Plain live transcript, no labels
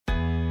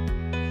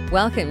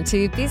Welcome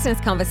to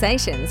Business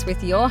Conversations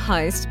with your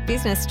host,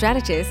 business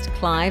strategist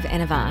Clive.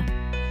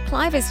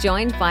 Clive is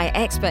joined by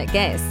expert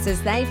guests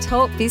as they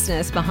talk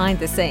business behind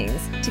the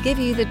scenes to give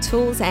you the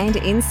tools and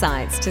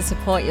insights to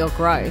support your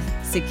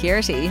growth,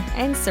 security,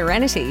 and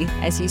serenity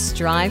as you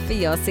strive for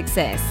your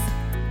success.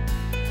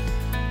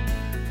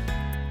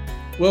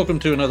 Welcome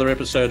to another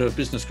episode of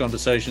Business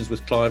Conversations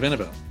with Clive.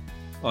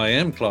 I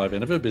am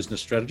Clive,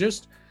 business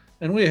strategist,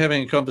 and we're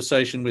having a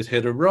conversation with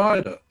Heather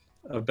Ryder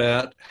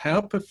about how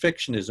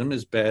perfectionism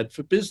is bad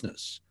for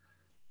business.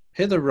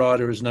 Heather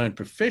Ryder is known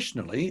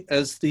professionally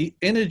as the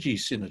energy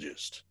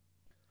synergist,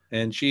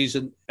 and she's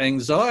an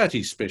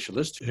anxiety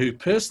specialist who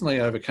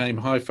personally overcame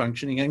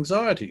high-functioning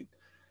anxiety.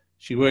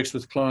 She works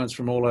with clients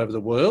from all over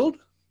the world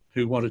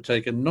who want to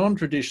take a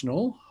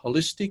non-traditional,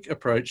 holistic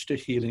approach to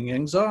healing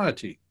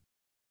anxiety.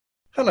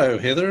 Hello,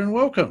 Heather, and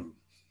welcome.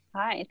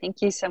 Hi,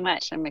 thank you so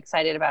much. I'm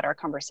excited about our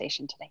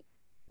conversation today.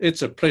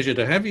 It's a pleasure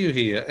to have you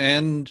here,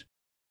 and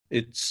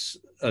it's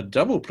a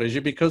double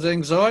pleasure because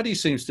anxiety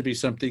seems to be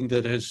something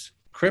that has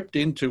crept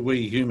into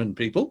we human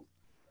people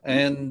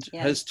and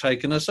has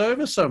taken us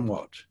over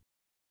somewhat.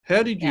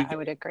 How did you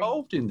get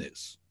involved in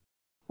this?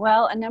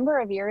 Well, a number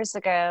of years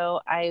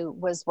ago, I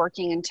was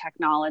working in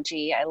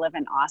technology. I live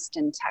in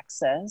Austin,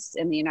 Texas,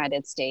 in the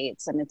United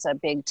States, and it's a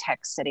big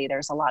tech city.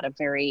 There's a lot of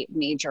very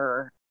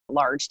major,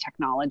 large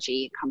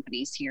technology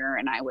companies here,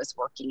 and I was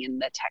working in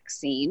the tech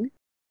scene.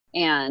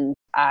 And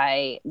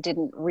I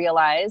didn't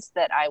realize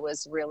that I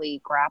was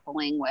really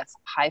grappling with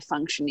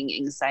high-functioning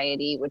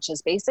anxiety, which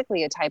is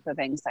basically a type of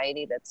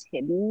anxiety that's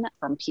hidden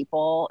from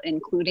people,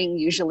 including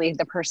usually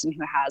the person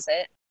who has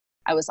it.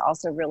 I was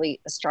also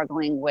really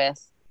struggling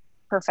with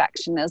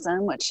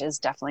perfectionism, which is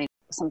definitely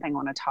something I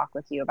want to talk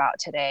with you about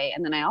today.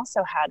 And then I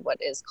also had what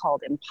is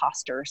called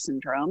imposter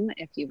syndrome,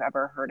 if you've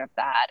ever heard of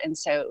that. And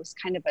so it was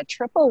kind of a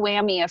triple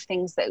whammy of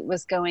things that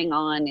was going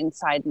on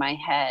inside my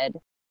head.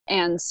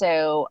 And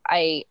so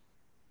I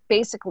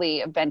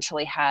basically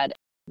eventually had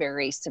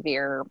very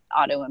severe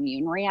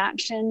autoimmune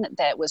reaction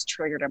that was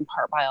triggered in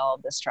part by all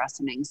of the stress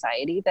and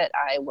anxiety that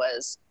I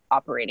was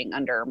operating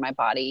under. My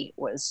body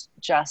was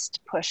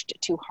just pushed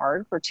too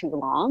hard for too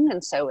long,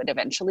 and so it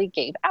eventually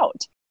gave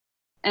out.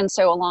 And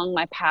so along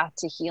my path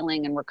to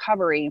healing and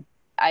recovery,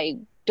 I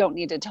don't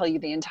need to tell you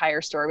the entire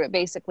story, but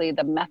basically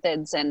the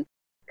methods and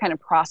kind of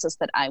process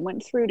that I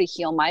went through to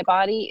heal my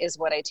body is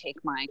what I take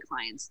my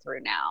clients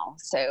through now.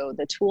 So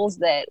the tools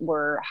that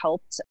were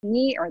helped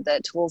me are the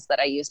tools that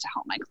I use to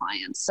help my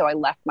clients. So I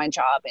left my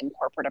job in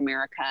corporate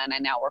America, and I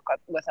now work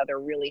with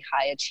other really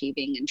high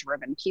achieving and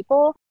driven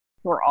people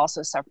who are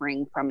also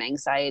suffering from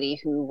anxiety,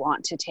 who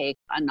want to take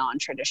a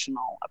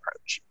non-traditional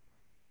approach.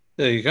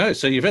 There you go.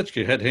 So you've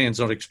actually had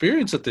hands-on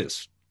experience at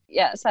this.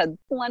 Yes, had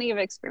plenty of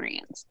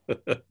experience.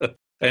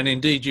 And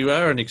indeed, you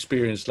are an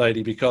experienced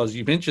lady because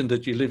you mentioned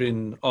that you live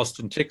in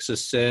Austin,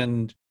 Texas,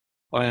 and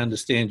I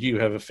understand you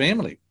have a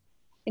family.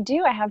 I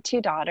do. I have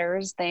 2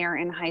 daughters. They are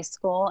in high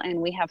school,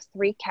 and we have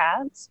 3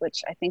 cats,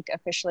 which I think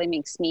officially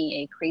makes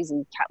me a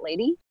crazy cat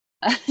lady.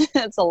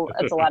 It's a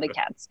lot of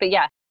cats. But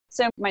yeah,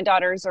 so my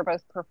daughters are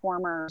both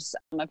performers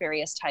of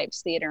various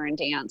types, theater and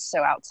dance.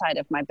 So outside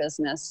of my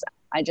business,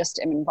 I just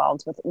am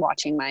involved with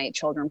watching my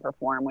children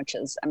perform, which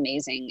is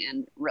amazing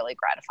and really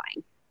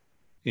gratifying.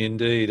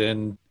 Indeed.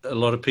 And a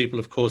lot of people,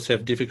 of course,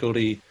 have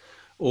difficulty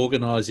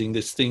organising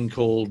this thing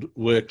called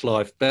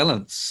work-life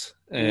balance.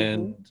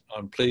 And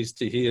I'm pleased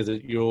to hear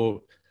that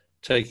you're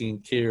taking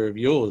care of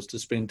yours to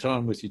spend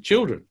time with your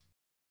children.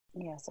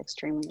 Yes,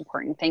 extremely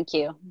important. Thank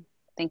you.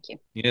 Thank you.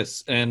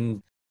 Yes.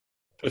 And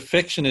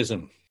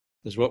perfectionism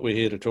is what we're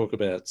here to talk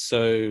about.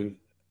 So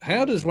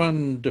how does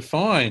one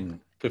define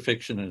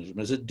perfectionism?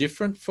 Is it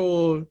different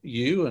for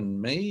you and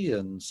me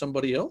and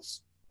somebody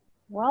else?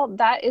 Well,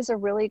 that is a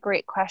really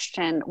great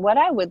question. What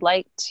I would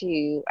like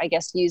to, I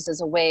guess, use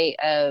as a way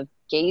of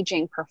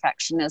gauging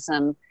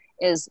perfectionism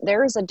is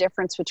there is a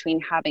difference between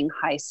having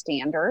high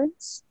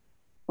standards,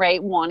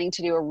 right? Wanting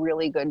to do a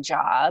really good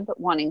job,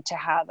 wanting to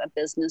have a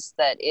business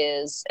that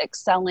is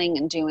excelling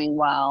and doing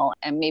well,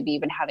 and maybe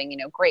even having,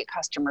 great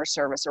customer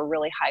service or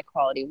really high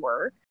quality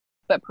work.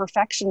 But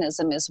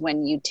perfectionism is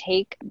when you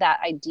take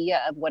that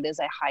idea of what is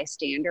a high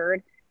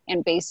standard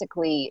and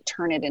basically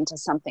turn it into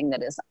something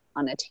that is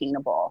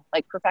unattainable.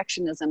 Like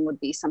perfectionism would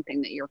be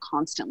something that you're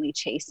constantly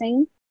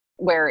chasing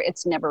where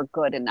it's never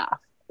good enough,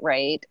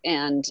 right?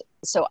 And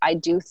so I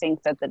do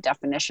think that the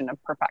definition of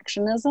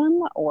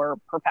perfectionism or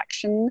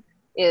perfection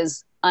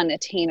is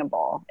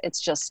unattainable.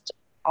 It's just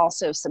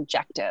also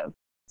subjective.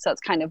 So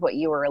it's kind of what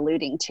you were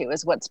alluding to,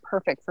 is what's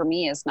perfect for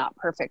me is not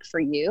perfect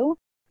for you.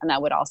 And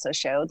that would also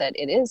show that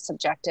it is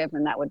subjective,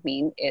 and that would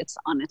mean it's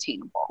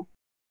unattainable.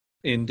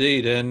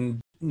 Indeed.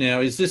 And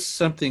now, is this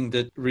something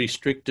that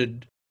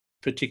restricted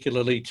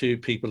particularly to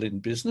people in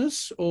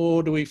business,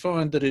 or do we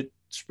find that it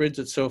spreads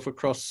itself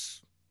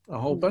across a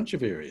whole bunch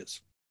of areas?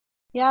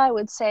 Yeah, I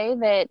would say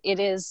that it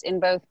is in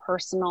both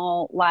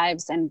personal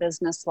lives and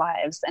business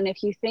lives. And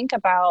if you think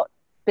about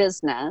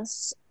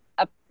business,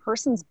 a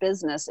person's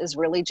business is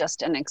really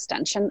just an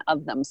extension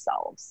of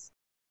themselves.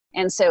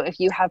 And so if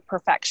you have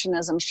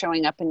perfectionism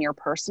showing up in your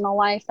personal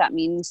life, that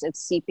means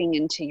it's seeping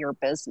into your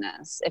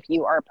business. If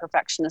you are a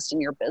perfectionist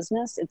in your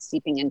business, it's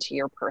seeping into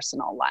your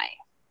personal life.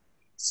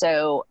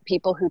 So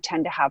people who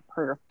tend to have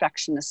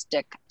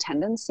perfectionistic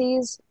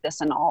tendencies,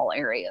 this in all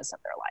areas of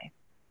their life.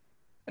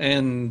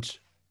 And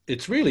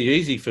it's really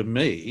easy for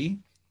me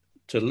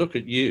to look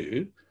at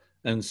you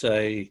and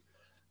say,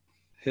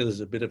 Heather's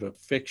a bit of a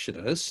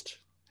perfectionist.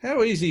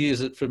 How easy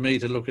is it for me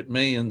to look at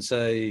me and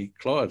say,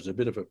 Clive's a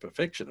bit of a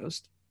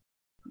perfectionist?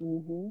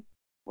 Mm-hmm.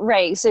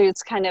 Right. So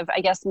it's kind of,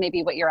 I guess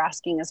maybe what you're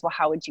asking is, well,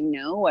 how would you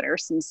know? What are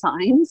some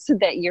signs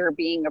that you're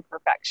being a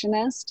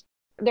perfectionist?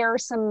 There are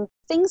some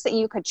things that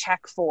you could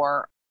check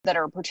for that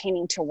are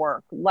pertaining to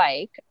work.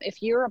 Like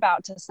if you're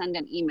about to send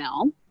an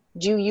email,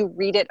 do you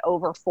read it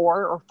over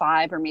 4 or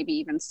 5 or maybe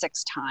even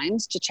 6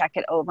 times to check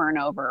it over and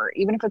over,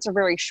 even if it's a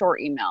very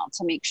short email,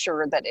 to make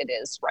sure that it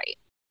is right?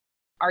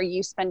 Are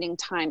you spending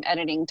time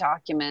editing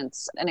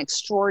documents an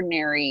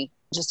extraordinary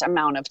just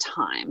amount of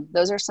time?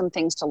 Those are some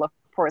things to look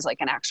for as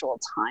like an actual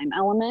time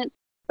element.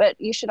 But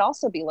you should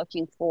also be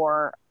looking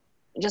for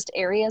just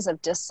areas of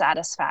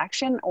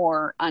dissatisfaction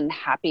or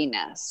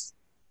unhappiness.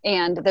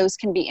 And those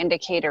can be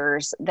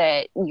indicators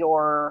that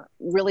you're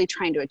really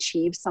trying to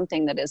achieve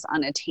something that is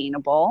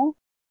unattainable,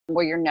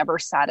 where you're never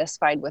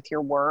satisfied with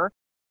your work.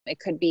 It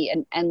could be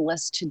an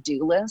endless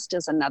to-do list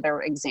is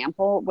another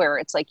example, where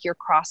it's like you're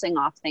crossing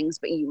off things,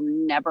 but you're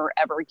never,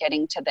 ever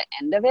getting to the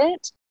end of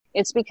it.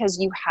 It's because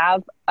you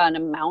have an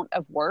amount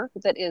of work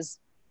that is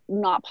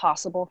not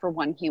possible for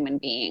one human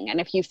being. And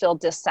if you feel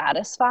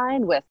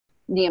dissatisfied with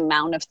the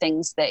amount of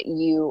things that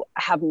you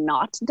have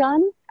not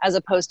done, as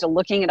opposed to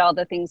looking at all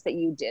the things that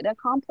you did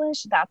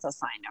accomplish, that's a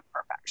sign of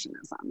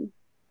perfectionism.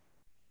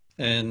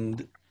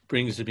 And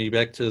brings me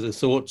back to the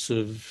thoughts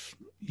of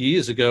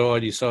years ago, I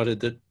decided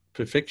that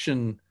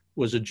perfection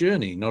was a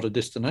journey, not a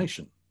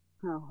destination.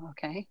 Oh,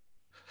 okay.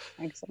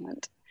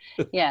 Excellent.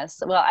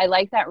 Yes. Well, I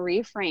like that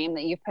reframe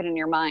that you put in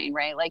your mind,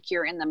 right? Like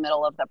you're in the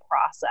middle of the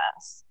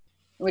process,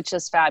 which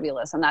is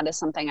fabulous. And that is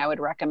something I would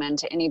recommend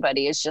to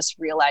anybody, is just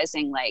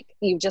realizing like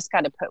you've just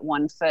got to put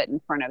one foot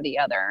in front of the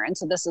other. And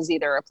so this is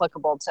either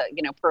applicable to,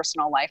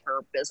 personal life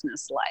or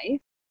business life,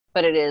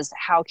 but it is,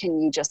 how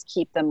can you just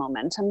keep the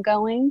momentum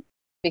going?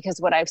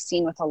 Because what I've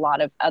seen with a lot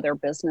of other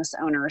business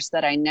owners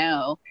that I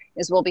know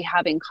is we'll be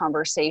having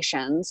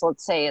conversations.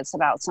 Let's say it's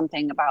about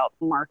something about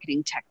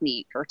marketing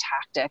technique or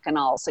tactic, and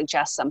I'll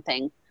suggest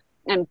something.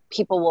 And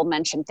people will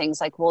mention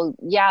things like, well,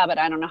 yeah, but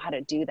I don't know how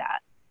to do that.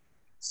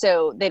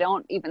 So they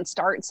don't even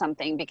start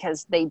something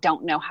because they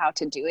don't know how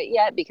to do it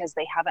yet, because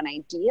they have an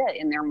idea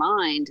in their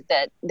mind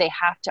that they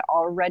have to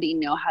already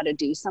know how to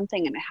do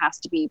something and it has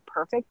to be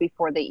perfect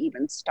before they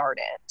even start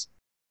it.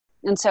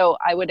 And so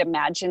I would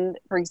imagine,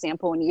 for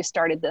example, when you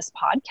started this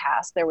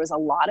podcast, there was a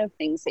lot of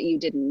things that you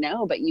didn't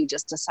know, but you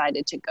just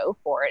decided to go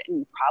for it. And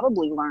you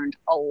probably learned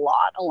a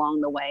lot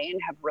along the way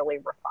and have really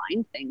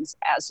refined things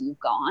as you've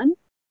gone.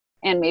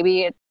 And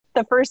maybe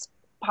the first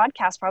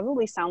podcast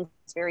probably sounds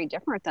very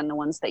different than the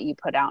ones that you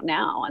put out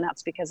now. And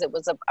that's because it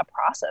was a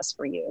process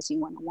for you as you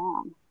went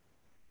along.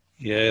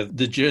 Yeah,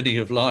 the journey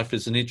of life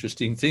is an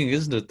interesting thing,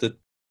 isn't it? That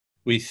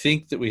we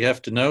think that we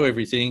have to know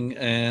everything,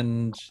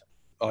 and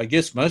I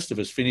guess most of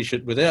us finish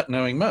it without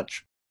knowing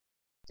much.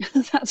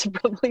 That's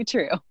probably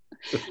true.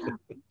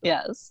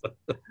 Yes.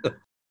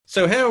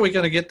 So how are we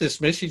going to get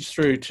this message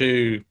through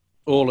to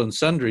all and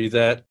sundry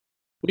that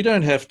we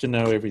don't have to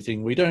know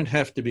everything? We don't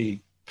have to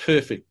be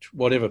perfect,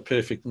 whatever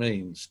perfect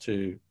means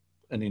to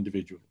an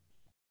individual.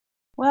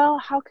 Well,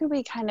 how could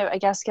we kind of, I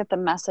guess, get the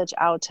message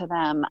out to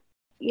them?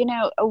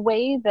 A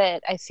way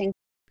that I think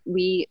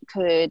we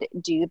could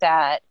do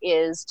that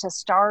is to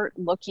start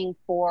looking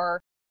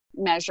for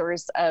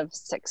measures of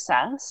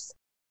success.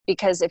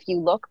 Because if you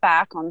look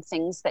back on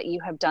things that you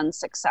have done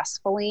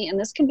successfully, and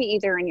this can be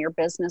either in your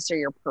business or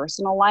your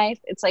personal life,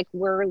 it's like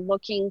we're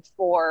looking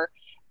for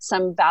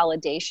some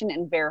validation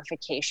and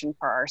verification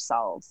for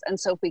ourselves. And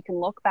so if we can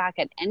look back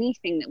at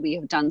anything that we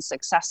have done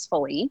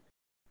successfully,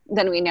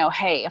 then we know,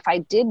 hey, if I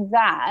did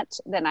that,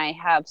 then I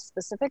have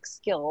specific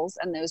skills,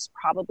 and those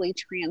probably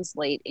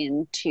translate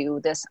into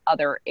this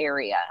other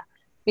area.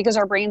 Because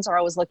our brains are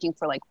always looking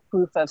for like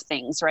proof of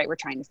things, right? We're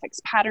trying to fix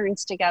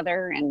patterns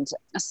together and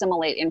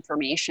assimilate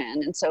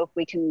information. And so if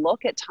we can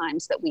look at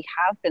times that we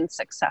have been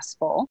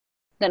successful,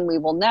 then we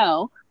will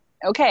know,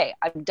 okay,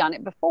 I've done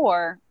it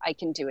before, I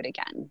can do it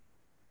again.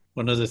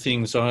 One of the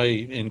things I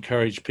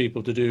encourage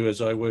people to do as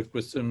I work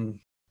with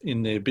them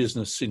in their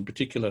business in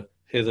particular,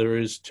 Heather,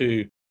 is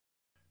to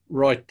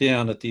write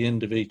down at the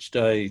end of each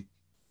day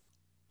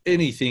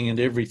anything and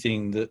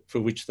everything that for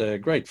which they are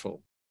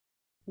grateful.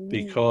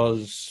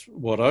 Because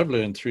what I've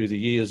learned through the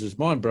years is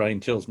my brain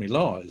tells me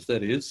lies.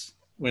 That is,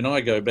 when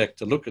I go back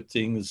to look at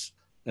things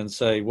and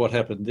say what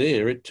happened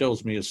there, it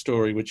tells me a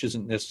story which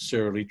isn't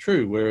necessarily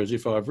true. Whereas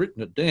if I've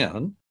written it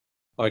down,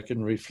 I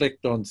can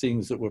reflect on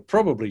things that were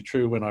probably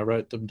true when I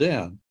wrote them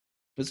down.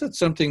 Is that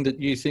something that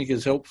you think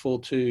is helpful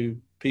to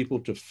people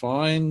to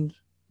find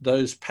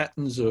those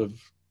patterns of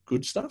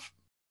good stuff?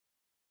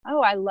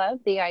 Oh, I love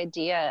the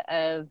idea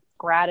of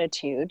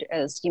gratitude,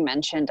 as you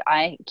mentioned,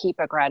 I keep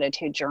a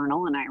gratitude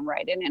journal and I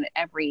write in it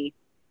every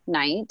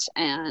night.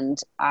 And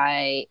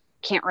I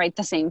can't write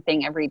the same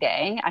thing every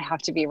day. I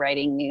have to be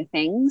writing new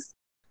things.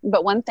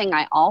 But one thing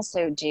I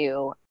also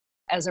do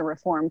as a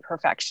reformed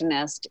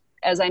perfectionist,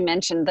 as I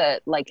mentioned, the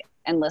like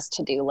endless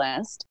to-do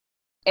list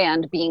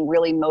and being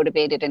really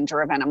motivated and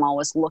driven, I'm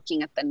always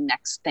looking at the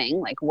next thing,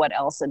 like what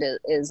else it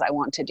is I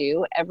want to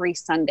do. Every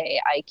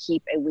Sunday, I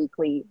keep a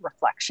weekly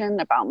reflection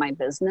about my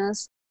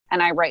business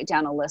and I write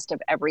down a list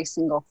of every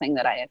single thing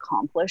that I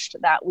accomplished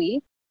that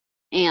week.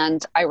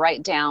 And I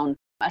write down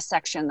a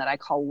section that I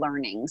call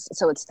learnings.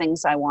 So it's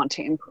things I want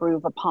to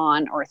improve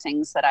upon or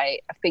things that I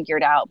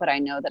figured out, but I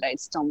know that I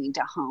still need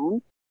to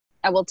hone.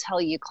 I will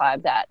tell you,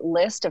 Clive, that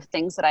list of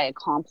things that I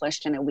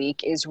accomplished in a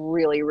week is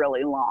really,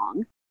 really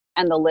long.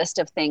 And the list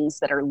of things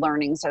that are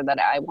learnings or that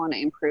I want to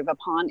improve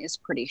upon is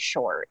pretty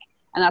short.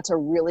 And that's a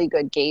really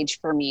good gauge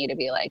for me to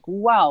be like,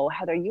 wow,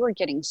 Heather, you are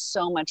getting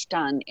so much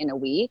done in a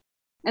week.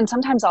 And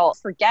sometimes I'll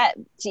forget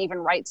to even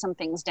write some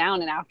things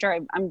down. And after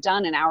I'm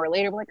done an hour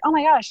later, I'm like, oh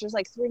my gosh, there's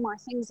like 3 more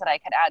things that I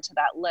could add to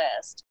that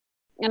list.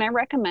 And I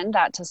recommend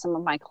that to some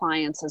of my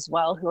clients as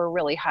well, who are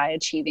really high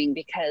achieving,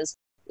 because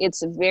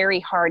it's very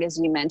hard, as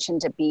you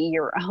mentioned, to be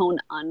your own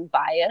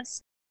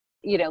unbiased,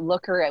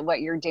 looker at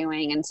what you're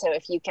doing. And so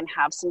if you can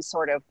have some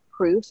sort of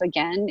proof,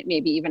 again,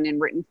 maybe even in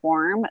written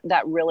form,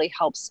 that really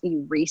helps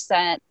you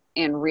reset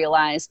and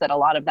realize that a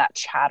lot of that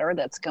chatter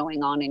that's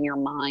going on in your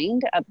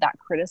mind of that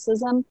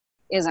criticism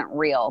isn't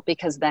real.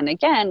 Because then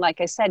again,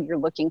 like I said, you're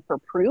looking for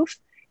proof.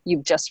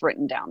 You've just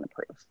written down the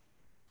proof.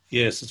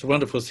 Yes, it's a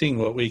wonderful thing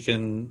what we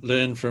can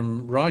learn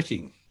from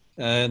writing.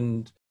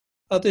 And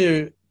are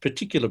there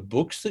particular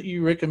books that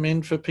you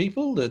recommend for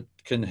people that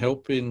can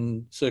help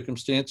in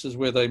circumstances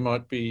where they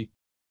might be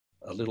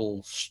a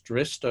little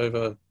stressed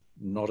over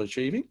not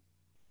achieving?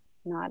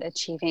 Not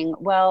achieving.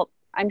 Well,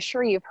 I'm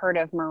sure you've heard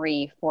of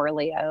Marie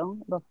Forleo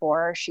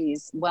before.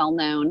 She's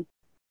well-known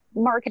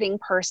marketing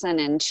person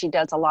and she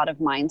does a lot of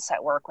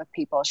mindset work with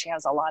people. She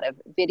has a lot of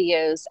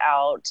videos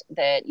out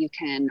that you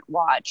can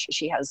watch.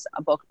 She has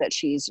a book that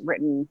she's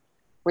written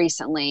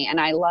recently, and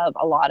I love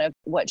a lot of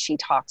what she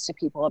talks to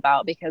people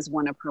about because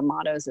one of her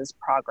mottos is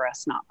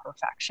progress, not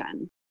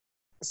perfection.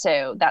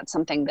 So that's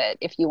something that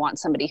if you want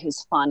somebody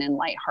who's fun and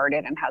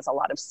lighthearted and has a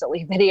lot of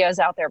silly videos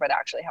out there, but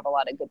actually have a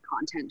lot of good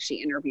content, she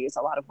interviews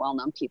a lot of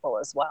well-known people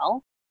as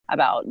well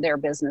about their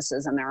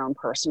businesses and their own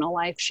personal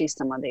life. She's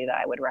somebody that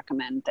I would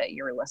recommend that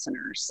your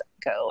listeners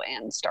go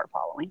and start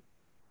following.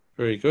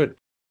 Very good.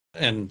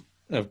 And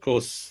of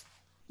course,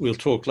 we'll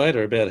talk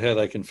later about how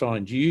they can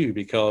find you,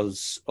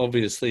 because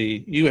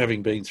obviously you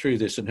having been through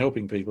this and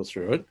helping people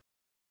through it,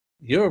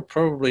 you're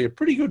probably a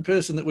pretty good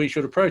person that we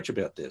should approach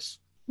about this.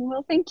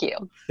 Well, thank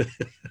you.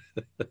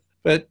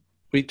 But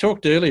we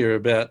talked earlier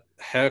about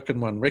how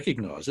can one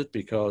recognize it,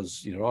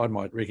 because, I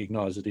might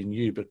recognize it in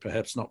you, but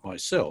perhaps not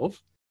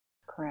myself.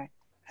 Correct.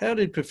 How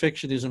did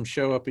perfectionism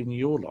show up in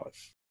your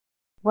life?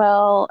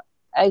 Well,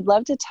 I'd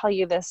love to tell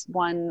you this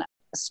one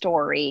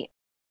story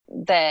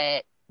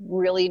that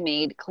really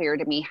made clear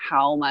to me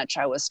how much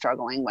I was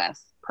struggling with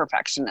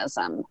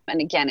perfectionism.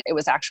 And again, it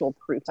was actual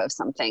proof of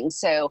something.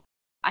 So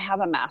I have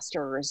a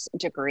master's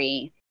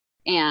degree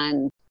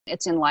and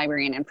it's in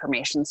library and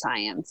information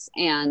science.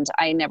 And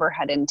I never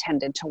had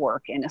intended to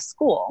work in a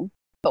school.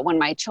 But when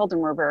my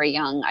children were very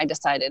young, I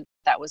decided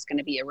that was going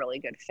to be a really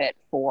good fit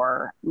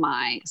for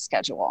my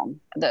schedule.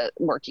 The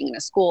working in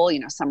a school,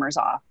 summers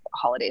off,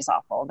 holidays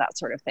off, all that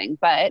sort of thing.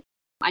 But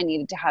I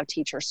needed to have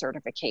teacher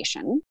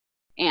certification.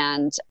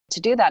 And to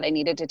do that, I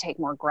needed to take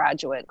more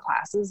graduate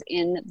classes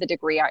in the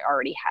degree I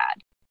already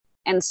had.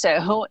 And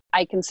so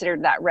I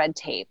considered that red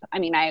tape. I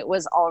mean, I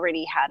was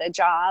already had a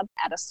job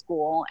at a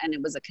school and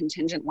it was a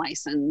contingent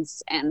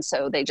license. And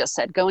so they just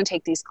said, go and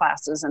take these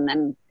classes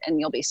and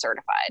you'll be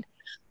certified.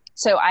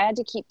 So I had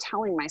to keep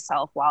telling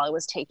myself while I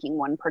was taking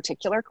one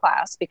particular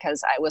class,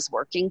 because I was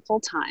working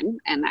full time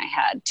and I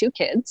had 2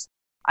 kids,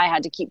 I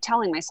had to keep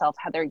telling myself,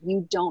 Heather,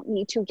 you don't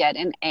need to get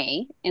an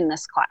A in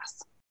this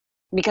class.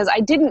 Because I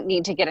didn't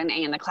need to get an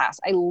A in the class.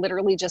 I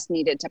literally just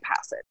needed to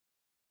pass it.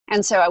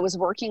 And so I was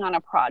working on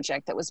a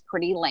project that was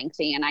pretty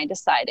lengthy, and I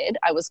decided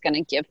I was going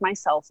to give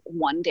myself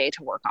 1 day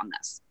to work on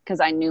this, because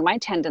I knew my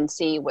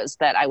tendency was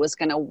that I was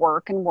going to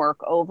work and work,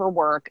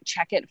 overwork,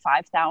 check it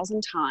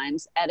 5,000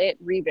 times, edit,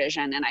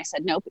 revision. And I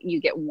said, nope, you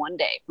get 1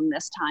 day from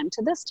this time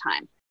to this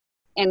time.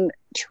 And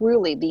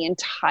truly the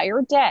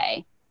entire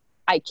day,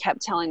 I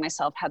kept telling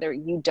myself, Heather,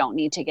 you don't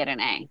need to get an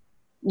A.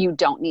 You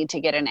don't need to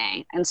get an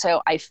A. And so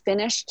I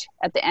finished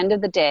at the end of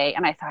the day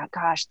and I thought,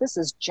 gosh, this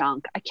is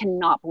junk. I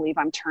cannot believe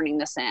I'm turning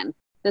this in.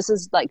 This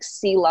is like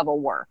C-level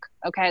work.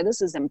 Okay, this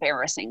is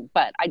embarrassing,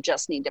 but I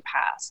just need to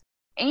pass.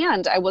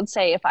 And I would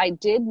say if I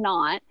did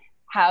not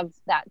have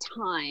that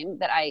time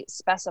that I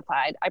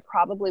specified, I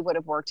probably would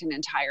have worked an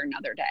entire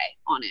another day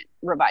on it,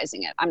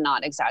 revising it. I'm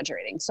not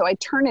exaggerating. So I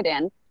turn it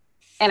in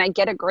and I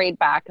get a grade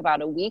back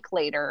about a week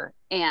later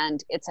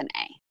and it's an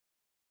A.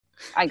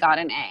 I got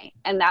an A.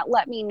 And that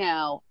let me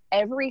know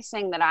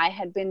everything that I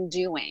had been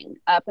doing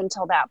up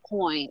until that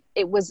point,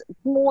 it was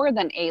more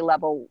than A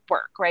level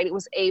work, right? It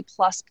was A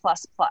plus,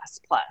 plus, plus,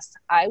 plus.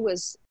 I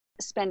was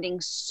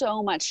spending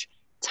so much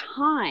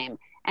time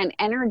and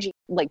energy,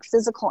 like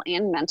physical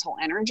and mental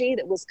energy,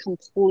 that was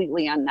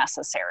completely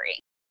unnecessary.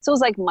 So it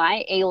was like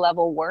my A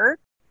level work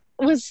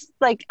was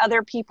like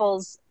other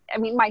people's, I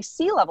mean, my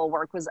C level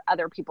work was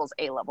other people's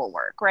A level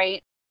work,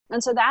 right?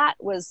 And so that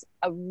was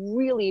a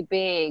really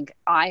big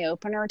eye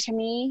opener to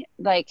me.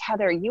 Like,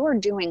 Heather, you are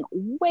doing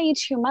way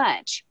too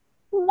much,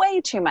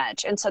 way too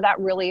much. And so that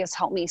really has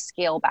helped me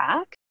scale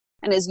back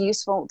and is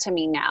useful to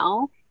me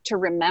now to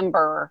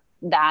remember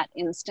that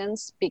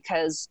instance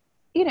because,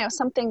 you know,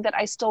 something that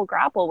I still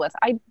grapple with.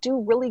 I do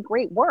really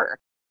great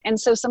work. And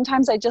so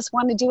sometimes I just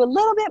want to do a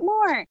little bit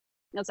more. And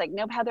it's like,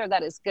 nope, Heather,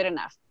 that is good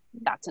enough.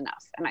 That's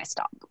enough. And I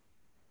stop.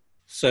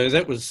 So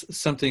that was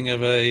something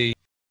of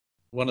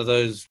one of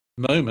those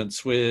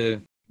moments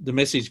where the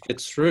message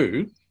gets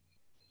through.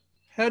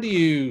 How do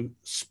you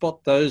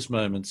spot those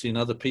moments in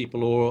other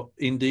people, or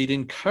indeed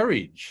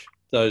encourage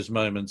those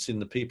moments in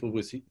the people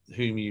with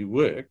whom you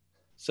work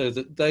so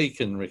that they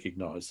can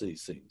recognise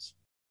these things?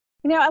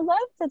 You know, I love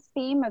the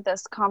theme of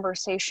this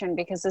conversation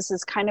because this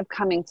is kind of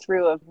coming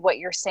through of what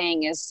you're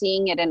saying is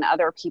seeing it in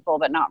other people,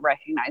 but not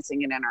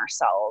recognizing it in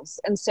ourselves.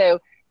 And so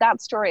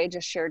that story I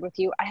just shared with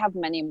you, I have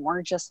many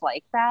more just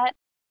like that.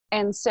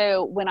 And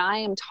so when I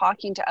am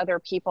talking to other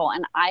people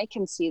and I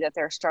can see that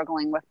they're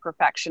struggling with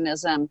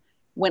perfectionism,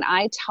 when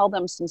I tell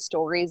them some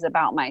stories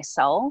about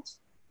myself,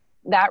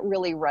 that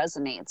really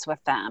resonates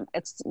with them.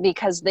 It's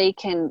because they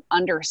can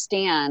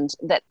understand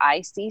that I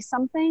see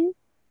something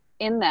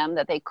in them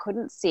that they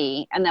couldn't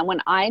see. And then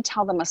when I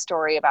tell them a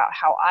story about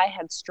how I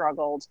had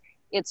struggled,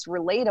 it's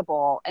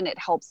relatable and it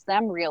helps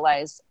them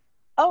realize,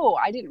 oh,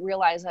 I didn't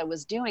realize I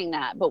was doing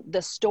that. But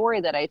the story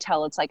that I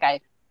tell, it's like I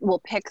will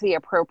pick the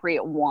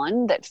appropriate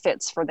one that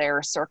fits for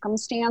their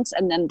circumstance.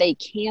 And then they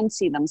can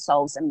see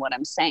themselves in what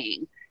I'm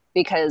saying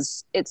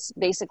because it's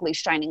basically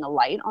shining a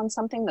light on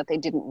something that they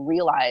didn't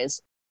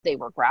realize they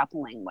were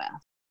grappling with.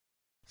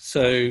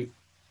 So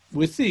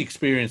with the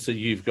experience that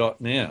you've got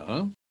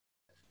now,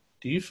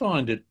 do you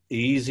find it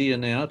easier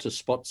now to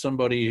spot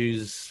somebody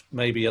who's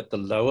maybe at the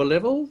lower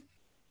level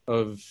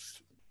of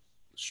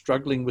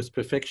struggling with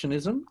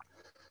perfectionism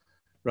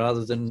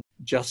rather than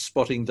just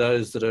spotting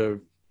those that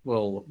are,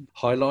 well,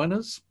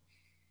 highliners?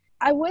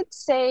 I would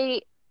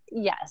say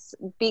yes,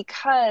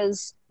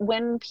 because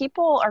when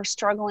people are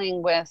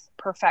struggling with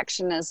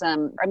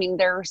perfectionism, I mean,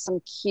 there are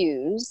some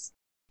cues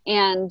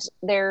and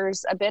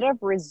there's a bit of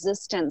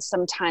resistance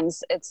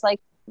sometimes. It's like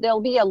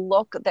there'll be a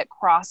look that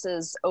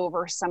crosses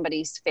over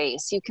somebody's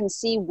face. You can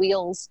see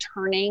wheels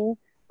turning,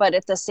 but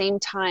at the same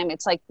time,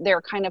 it's like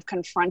they're kind of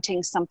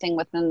confronting something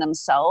within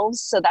themselves.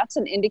 So that's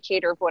an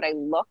indicator of what I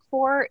look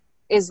for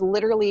is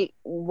literally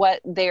what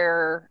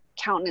their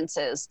countenance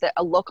is, that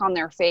a look on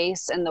their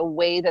face and the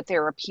way that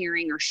they're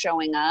appearing or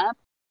showing up.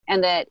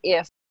 And that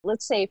if,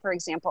 let's say, for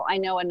example, I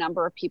know a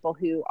number of people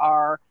who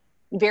are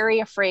very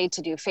afraid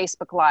to do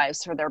Facebook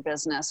Lives for their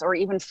business or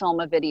even film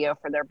a video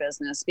for their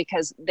business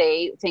because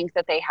they think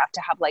that they have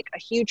to have like a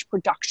huge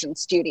production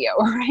studio,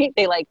 right?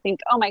 They like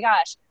think, oh my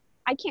gosh,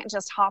 I can't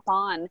just hop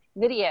on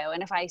video.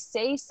 And if I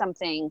say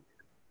something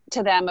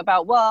to them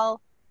about, well,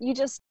 you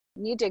just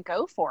need to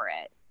go for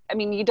it. I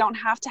mean, you don't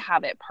have to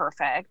have it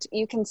perfect.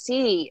 You can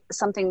see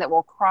something that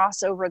will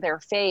cross over their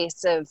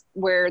face of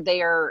where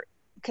they are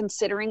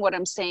considering what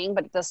I'm saying,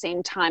 but at the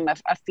same time,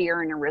 a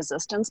fear and a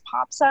resistance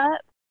pops up.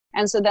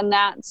 And so then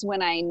that's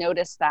when I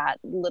notice that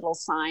little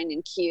sign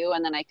and cue,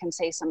 and then I can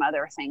say some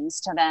other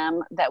things to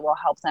them that will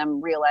help them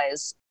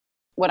realize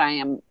what I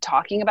am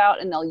talking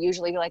about. And they'll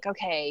usually be like,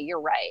 okay, you're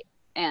right.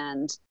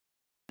 And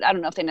I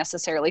don't know if they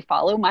necessarily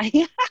follow my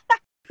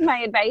my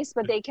advice,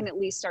 but they can at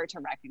least start to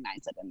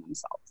recognize it in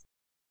themselves.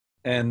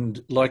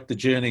 And like the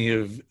journey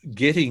of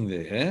getting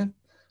there,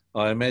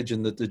 I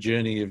imagine that the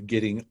journey of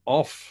getting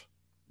off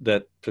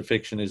that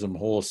perfectionism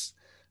horse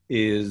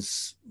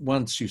is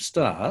once you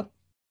start,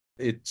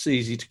 it's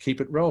easy to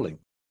keep it rolling.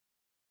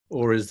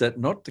 Or is that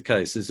not the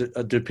case?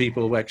 Do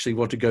people actually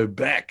want to go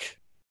back?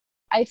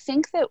 I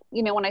think that,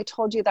 you know, when I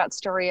told you that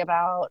story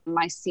about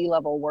my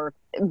C-level work,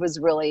 it was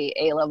really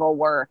A-level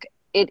work.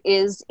 It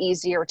is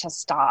easier to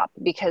stop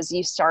because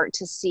you start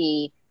to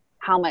see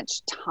how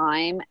much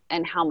time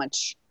and how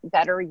much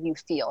better you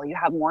feel. You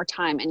have more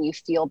time and you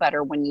feel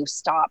better when you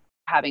stop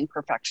having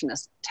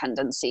perfectionist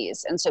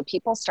tendencies. And so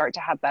people start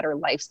to have better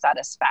life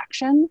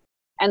satisfaction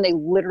and they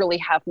literally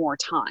have more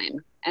time.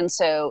 And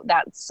so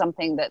that's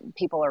something that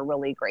people are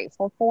really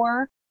grateful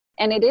for.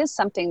 And it is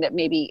something that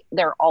maybe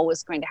they're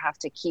always going to have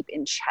to keep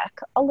in check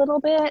a little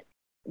bit,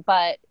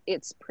 but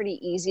it's pretty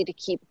easy to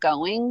keep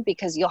going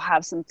because you'll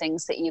have some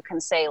things that you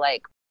can say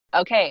like,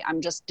 okay,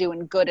 I'm just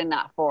doing good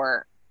enough,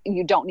 or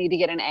you don't need to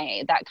get an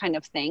A, that kind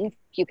of thing.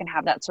 If you can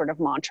have that sort of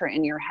mantra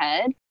in your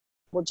head,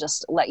 will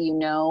just let you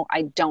know,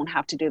 I don't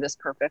have to do this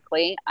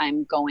perfectly.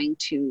 I'm going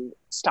to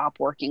stop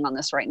working on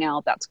this right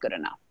now. That's good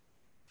enough.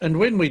 And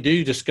when we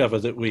do discover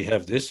that we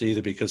have this,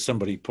 either because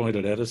somebody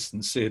pointed at us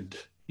and said,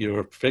 you're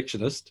a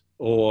perfectionist,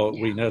 or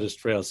Yeah. we noticed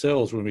for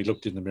ourselves when we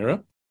looked in the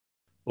mirror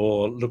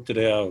or looked at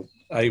our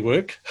A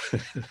work.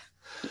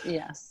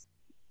 Yes.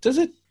 Does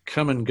it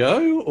come and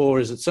go, or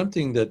is it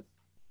something that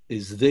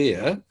is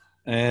there,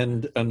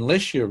 and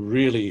unless you're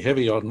really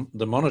heavy on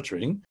the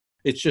monitoring,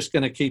 it's just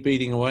going to keep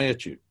eating away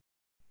at you?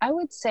 I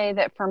would say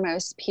that for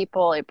most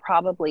people, it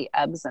probably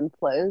ebbs and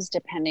flows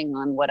depending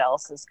on what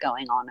else is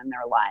going on in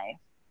their life.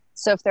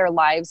 So if their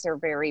lives are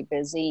very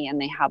busy and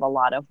they have a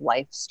lot of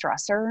life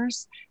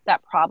stressors,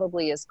 that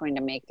probably is going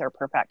to make their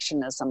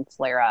perfectionism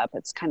flare up.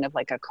 It's kind of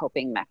like a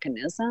coping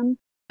mechanism.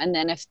 And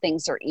then if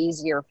things are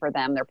easier for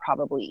them, they're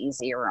probably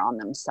easier on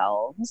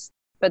themselves.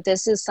 But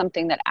this is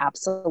something that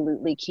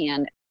absolutely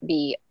can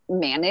be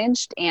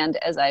managed, and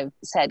as I've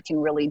said, can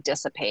really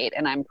dissipate.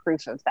 And I'm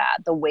proof of that.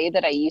 The way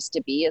that I used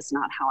to be is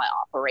not how I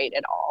operate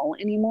at all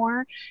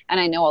anymore. And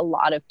I know a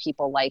lot of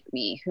people like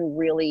me who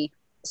really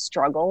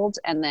struggled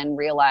and then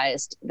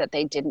realized that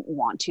they didn't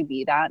want to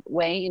be that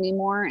way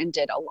anymore and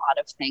did a lot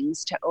of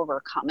things to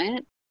overcome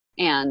it.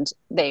 And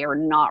they are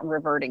not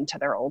reverting to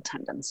their old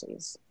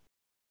tendencies.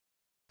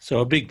 So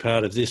a big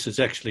part of this is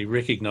actually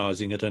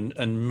recognising it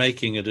and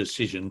making a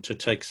decision to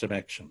take some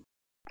action.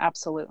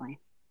 Absolutely.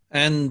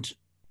 And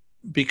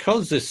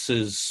because this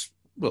is,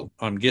 well,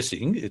 I'm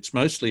guessing it's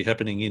mostly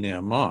happening in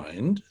our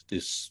mind,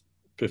 this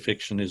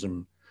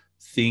perfectionism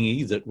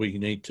thingy that we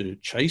need to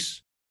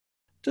chase,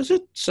 does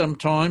it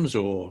sometimes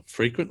or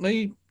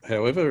frequently,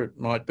 however it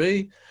might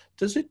be,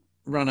 does it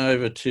run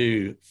over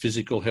to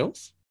physical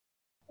health?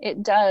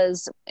 It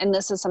does. And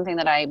this is something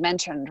that I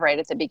mentioned right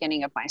at the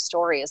beginning of my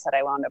story, is that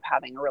I wound up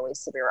having a really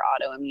severe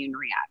autoimmune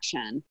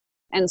reaction.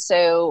 And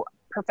so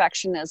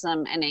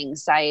perfectionism and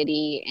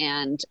anxiety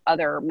and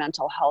other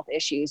mental health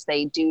issues,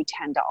 they do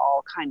tend to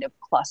all kind of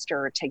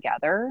cluster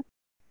together.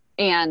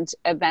 And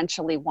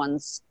eventually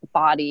one's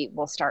body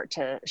will start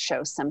to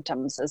show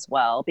symptoms as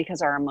well,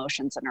 because our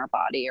emotions and our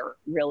body are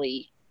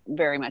really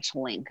very much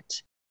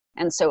linked.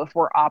 And so if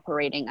we're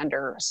operating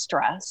under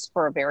stress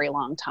for a very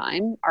long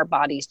time, our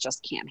bodies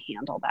just can't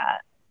handle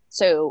that.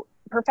 So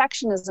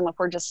perfectionism, if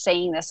we're just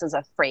saying this as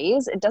a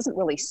phrase, it doesn't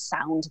really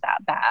sound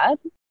that bad,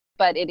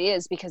 but it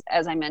is, because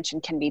as I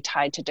mentioned, can be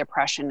tied to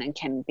depression and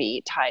can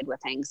be tied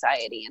with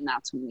anxiety. And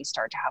that's when we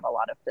start to have a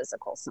lot of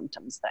physical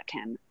symptoms that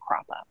can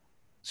crop up.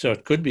 So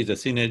it could be the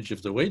thin edge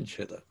of the wedge,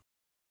 Heather.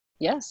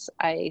 Yes,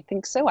 I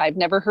think so. I've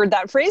never heard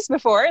that phrase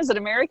before as an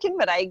American,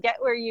 but I get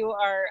where you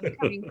are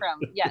coming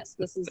from. Yes,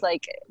 this is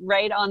like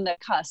right on the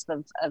cusp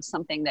of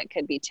something that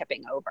could be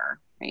tipping over,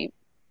 right?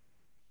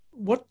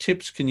 What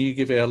tips can you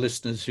give our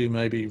listeners who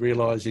may be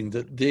realising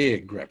that they're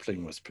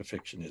grappling with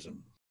perfectionism?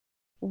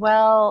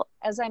 Well,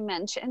 as I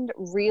mentioned,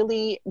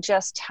 really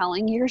just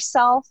telling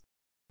yourself,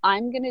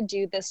 I'm going to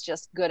do this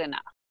just good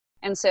enough.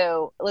 And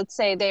so let's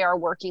say they are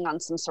working on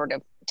some sort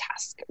of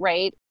task,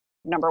 right?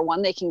 Number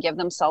one, they can give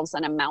themselves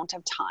an amount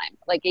of time,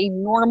 like a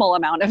normal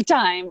amount of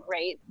time,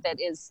 right? That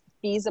is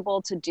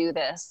feasible to do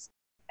this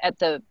at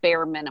the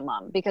bare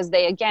minimum, because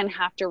they, again,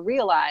 have to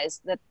realize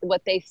that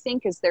what they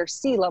think is their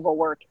C level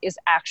work is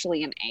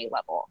actually an A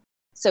level.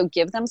 So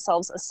give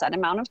themselves a set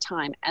amount of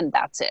time, and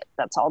that's it.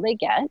 That's all they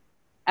get.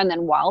 And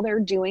then while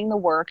they're doing the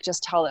work,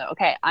 just tell them,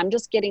 okay, I'm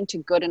just getting to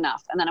good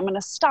enough. And then I'm going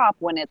to stop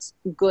when it's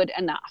good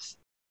enough.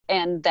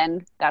 And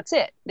then that's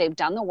it. They've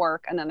done the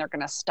work, and then they're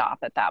going to stop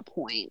at that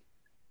point.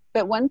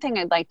 But one thing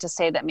I'd like to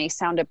say that may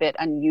sound a bit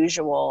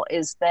unusual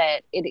is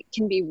that it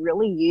can be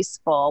really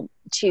useful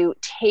to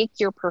take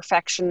your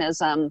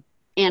perfectionism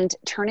and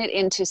turn it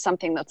into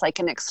something that's like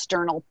an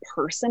external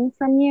person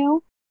from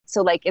you.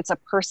 So like it's a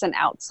person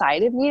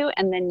outside of you,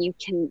 and then you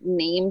can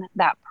name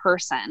that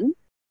person,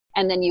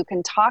 and then you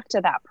can talk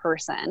to that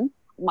person.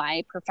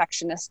 My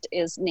perfectionist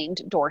is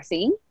named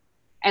Dorothy.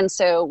 And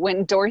so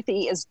when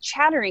Dorothy is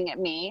chattering at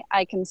me,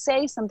 I can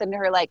say something to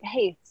her like,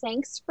 hey,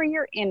 thanks for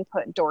your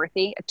input,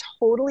 Dorothy. I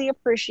totally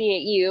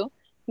appreciate you,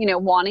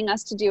 wanting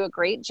us to do a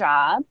great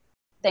job.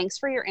 Thanks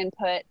for your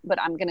input,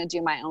 but I'm going to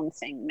do my own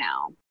thing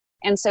now.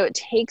 And so it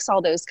takes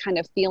all those kind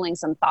of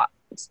feelings and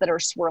thoughts that are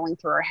swirling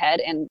through our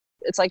head, and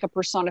it's like a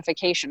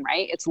personification,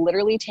 right? It's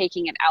literally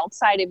taking it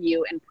outside of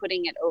you and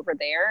putting it over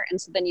there. And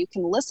so then you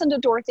can listen to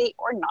Dorothy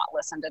or not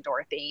listen to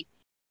Dorothy.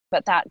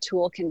 But that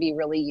tool can be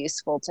really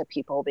useful to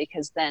people,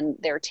 because then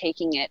they're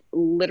taking it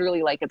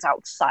literally like it's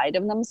outside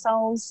of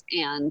themselves,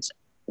 and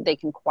they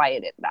can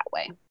quiet it that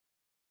way.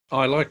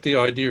 I like the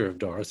idea of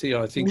Dorothy.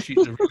 I think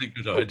she's a really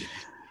good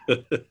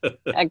idea.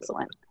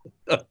 Excellent.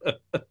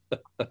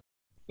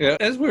 Yeah,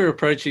 as we're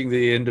approaching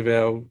the end of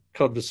our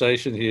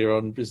conversation here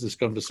on Business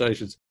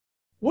Conversations,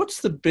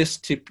 what's the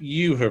best tip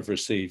you have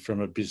received from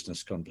a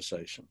business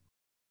conversation?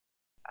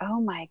 Oh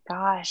my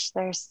gosh,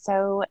 there's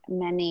so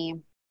many.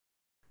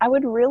 I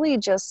would really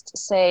just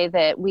say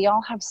that we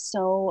all have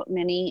so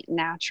many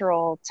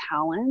natural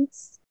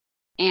talents,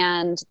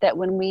 and that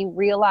when we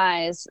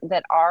realize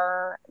that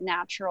our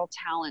natural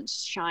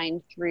talents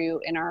shine through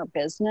in our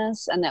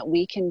business and that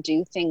we can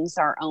do things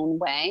our own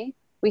way,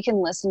 we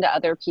can listen to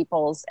other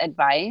people's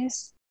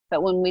advice.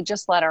 But when we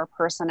just let our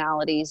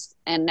personalities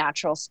and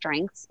natural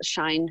strengths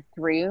shine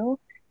through,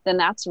 then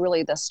that's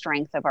really the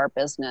strength of our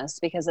business.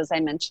 Because as I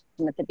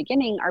mentioned at the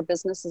beginning, our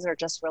businesses are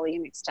just really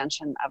an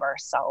extension of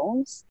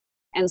ourselves.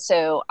 And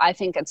so I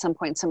think at some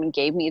point someone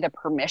gave me the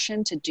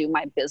permission to do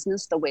my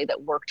business the way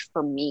that worked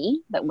for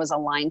me, that was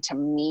aligned to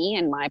me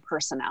and my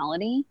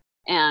personality.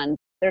 And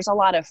there's a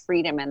lot of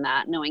freedom in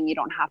that, knowing you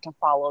don't have to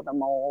follow the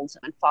mold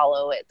and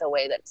follow it the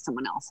way that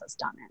someone else has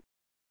done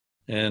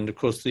it. And of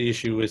course, the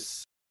issue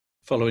with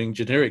following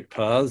generic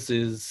paths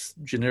is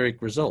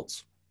generic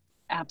results.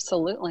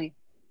 Absolutely.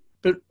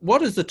 But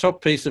what is the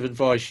top piece of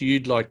advice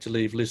you'd like to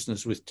leave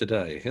listeners with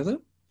today, Heather?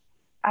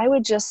 I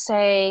would just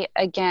say,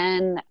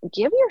 again,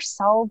 give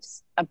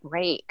yourselves a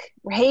break,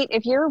 right?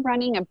 If you're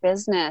running a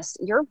business,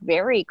 you're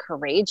very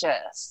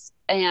courageous,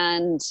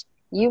 and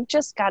you've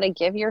just got to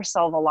give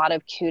yourself a lot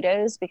of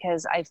kudos,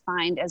 because I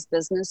find as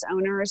business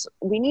owners,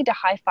 we need to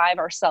high five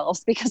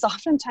ourselves, because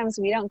oftentimes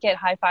we don't get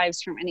high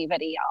fives from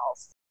anybody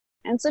else.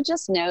 And so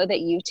just know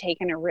that you've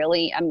taken a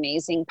really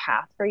amazing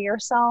path for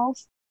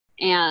yourself,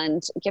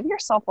 and give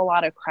yourself a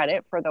lot of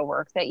credit for the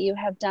work that you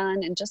have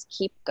done, and just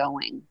keep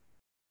going.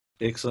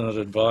 Excellent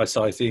advice,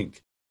 I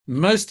think.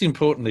 Most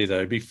importantly,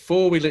 though,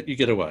 before we let you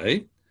get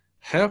away,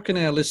 how can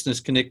our listeners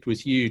connect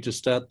with you to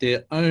start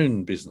their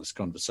own business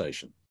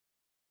conversation?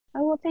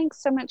 Oh, well,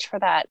 thanks so much for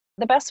that.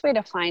 The best way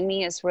to find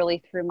me is really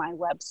through my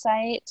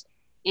website,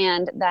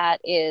 and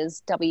that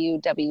is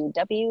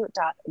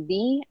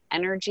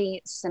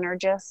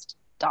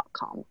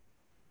www.theenergysynergist.com.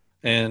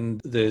 And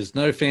there's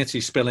no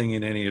fancy spelling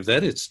in any of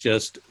that. It's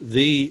just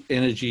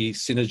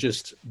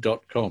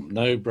theenergysynergist.com.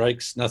 No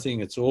breaks, nothing.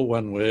 It's all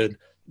one word,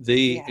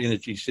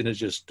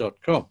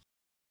 theenergysynergist.com.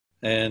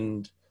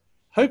 And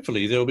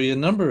hopefully there'll be a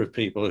number of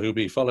people who'll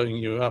be following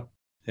you up,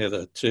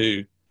 Heather,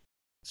 to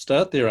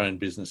start their own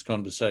business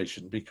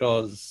conversation,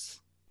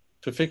 because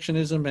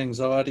perfectionism,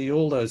 anxiety,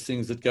 all those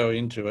things that go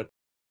into it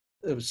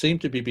seem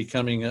to be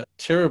becoming a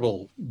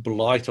terrible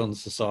blight on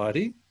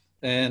society.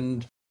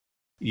 And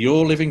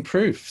you're living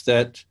proof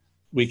that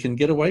we can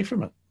get away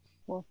from it.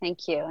 Well,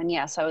 thank you. And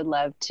yes, I would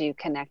love to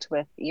connect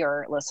with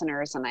your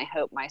listeners, and I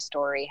hope my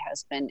story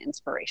has been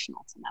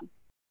inspirational to them.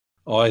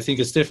 Oh, I think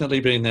it's definitely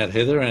been that,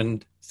 Heather,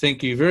 and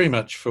thank you very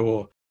much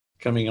for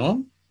coming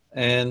on,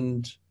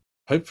 and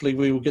hopefully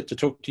we will get to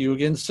talk to you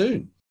again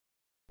soon.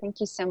 Thank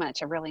you so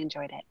much. I really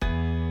enjoyed it.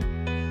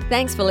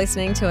 Thanks for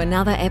listening to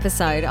another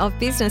episode of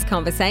Business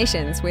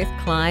Conversations with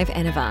Clive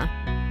Enever.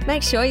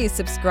 Make sure you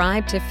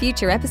subscribe to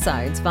future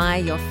episodes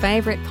via your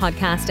favourite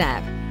podcast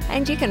app,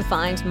 and you can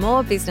find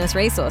more business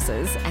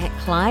resources at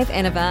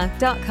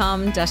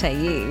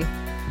cliveenever.com.au.